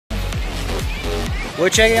We're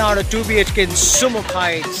checking out a 2 BHK in Sumukh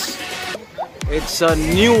Heights. It's a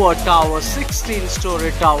newer tower,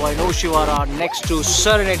 16-story tower in Oshiwara next to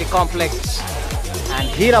Serenity Complex. And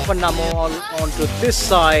Hirapanna Mall onto this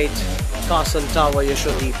side, Castle Tower,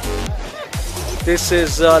 Yashodeep. This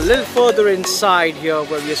is a little further inside here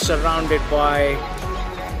where we're surrounded by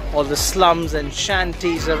all the slums and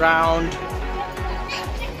shanties around.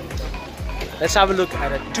 Let's have a look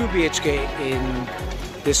at a 2 BHK in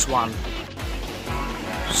this one.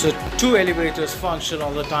 So 2 elevators function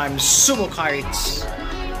all the time. Sumukh Heights.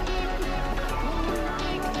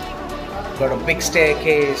 Got a big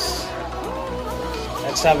staircase.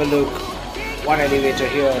 Let's have a look. 1 elevator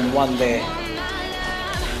here and 1 there.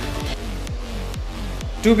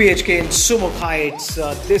 2 BHK in Sumukh Heights.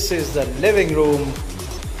 This is the living room.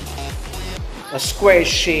 A square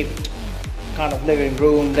shaped kind of living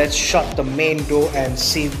room. Let's shut the main door and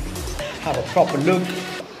see, have a proper look.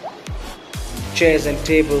 Chairs and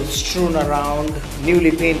tables strewn around, newly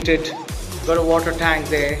painted. Got a water tank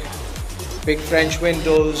there. Big French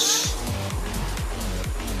windows.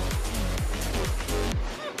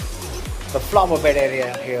 The flower bed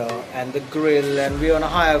area here and the grill, and we're on a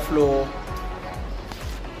higher floor.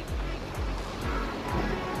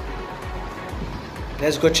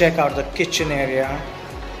 Let's go check out the kitchen area.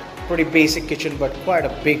 Pretty basic kitchen, but quite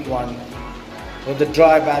a big one with the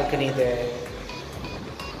dry balcony there.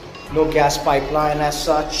 No gas pipeline as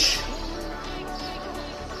such.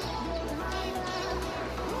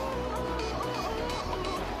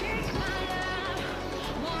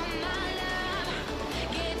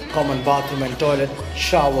 Common bathroom and toilet,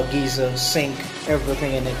 shower, geyser, sink,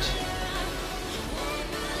 everything in it.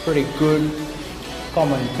 Pretty good.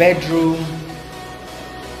 Common bedroom.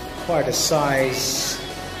 Quite a size.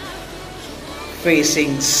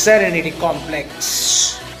 Facing Serenity Complex.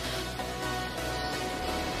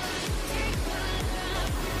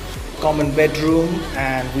 Common bedroom,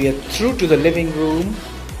 and we are through to the living room.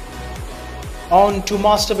 On to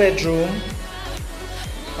master bedroom.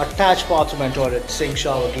 Attached bathroom and toilet, sink,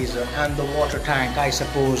 shower, geyser, and the water tank. I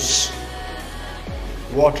suppose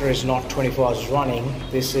water is not 24 hours running.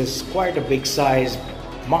 This is quite a big size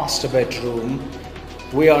master bedroom.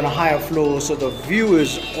 We are on a higher floor, so the view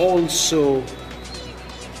is also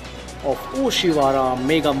of Oshiwara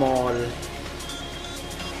Mega Mall.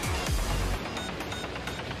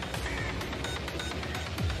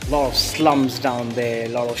 Lot of slums down there,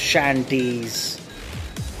 lot of shanties.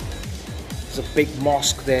 There's a big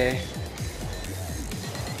mosque there.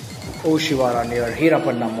 Oshiwara near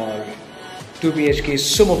Hirapanna Mall. 2 BHK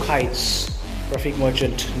Sumukh Heights. Rafique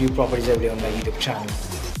Merchant, new properties every day on my YouTube channel.